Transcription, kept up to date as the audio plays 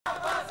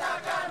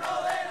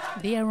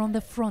They are on the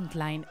front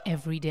line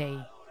every day.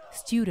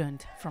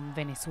 Student from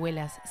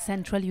Venezuela's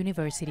Central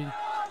University.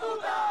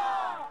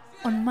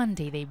 On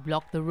Monday, they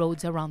blocked the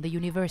roads around the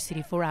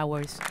university for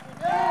hours.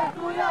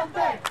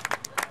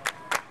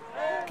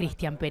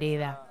 Cristian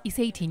Pereda is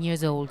 18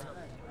 years old.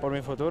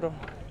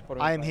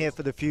 I am here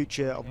for the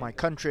future of my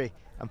country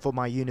and for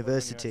my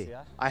university.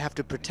 I have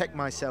to protect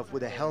myself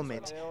with a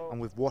helmet and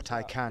with what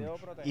I can,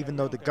 even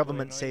though the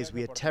government says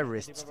we are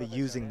terrorists for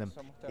using them.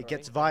 It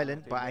gets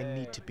violent, but I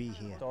need to be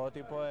here.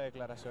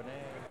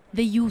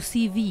 The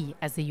UCV,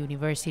 as the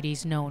university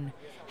is known,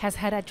 has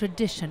had a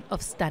tradition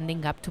of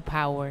standing up to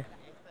power.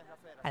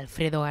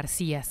 Alfredo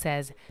Garcia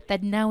says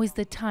that now is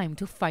the time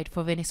to fight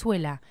for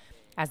Venezuela,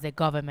 as the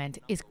government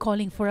is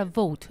calling for a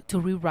vote to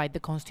rewrite the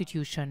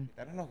constitution.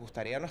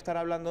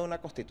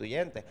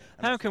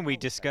 How can we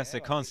discuss a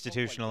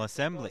constitutional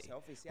assembly?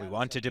 We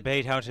want to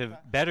debate how to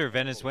better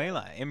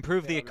Venezuela,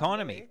 improve the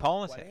economy,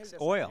 politics,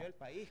 oil.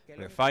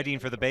 We're fighting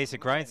for the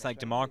basic rights like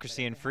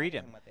democracy and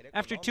freedom.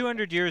 After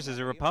 200 years as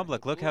a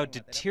republic, look how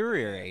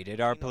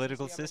deteriorated our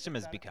political system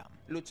has become.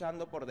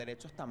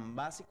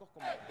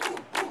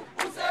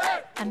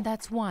 And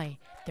that's why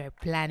they're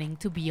planning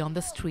to be on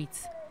the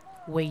streets,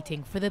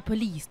 waiting for the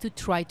police to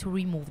try to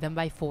remove them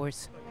by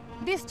force.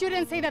 These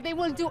students say that they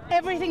will do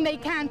everything they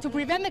can to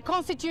prevent the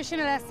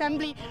Constitutional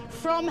Assembly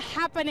from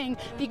happening.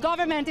 The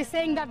government is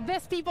saying that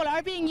these people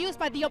are being used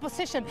by the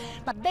opposition,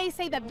 but they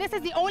say that this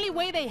is the only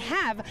way they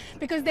have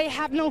because they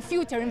have no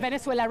future in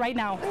Venezuela right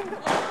now.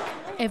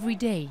 Every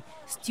day,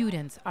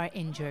 students are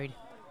injured.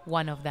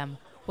 One of them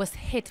was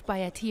hit by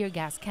a tear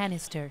gas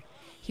canister.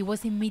 He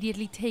was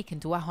immediately taken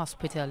to a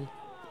hospital.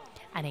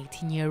 An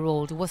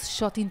 18-year-old was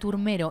shot in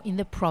Turmero in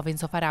the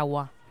province of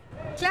Aragua.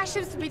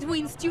 Clashes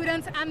between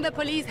students and the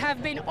police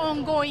have been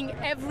ongoing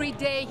every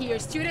day here.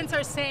 Students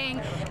are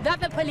saying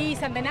that the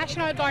police and the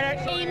National Guard are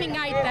aiming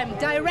at them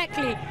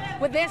directly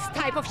with this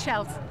type of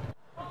shells.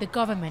 The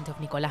government of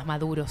Nicolas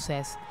Maduro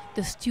says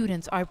the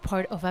students are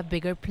part of a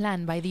bigger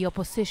plan by the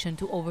opposition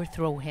to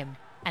overthrow him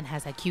and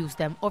has accused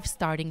them of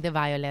starting the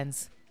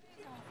violence.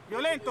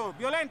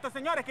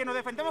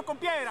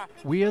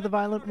 We are the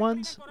violent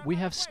ones. We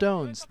have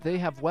stones. They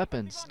have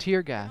weapons,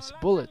 tear gas,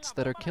 bullets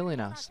that are killing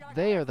us.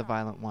 They are the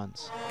violent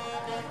ones.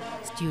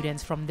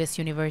 Students from this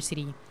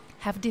university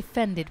have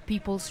defended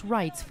people's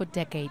rights for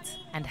decades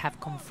and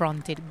have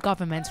confronted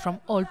governments from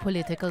all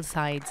political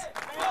sides.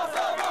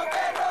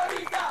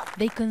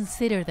 They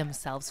consider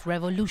themselves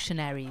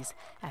revolutionaries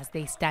as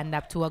they stand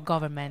up to a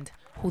government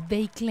who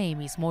they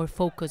claim is more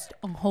focused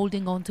on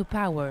holding on to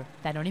power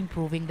than on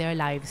improving their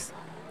lives.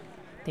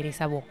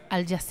 Teresa,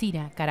 Al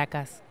Jazeera,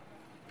 Caracas.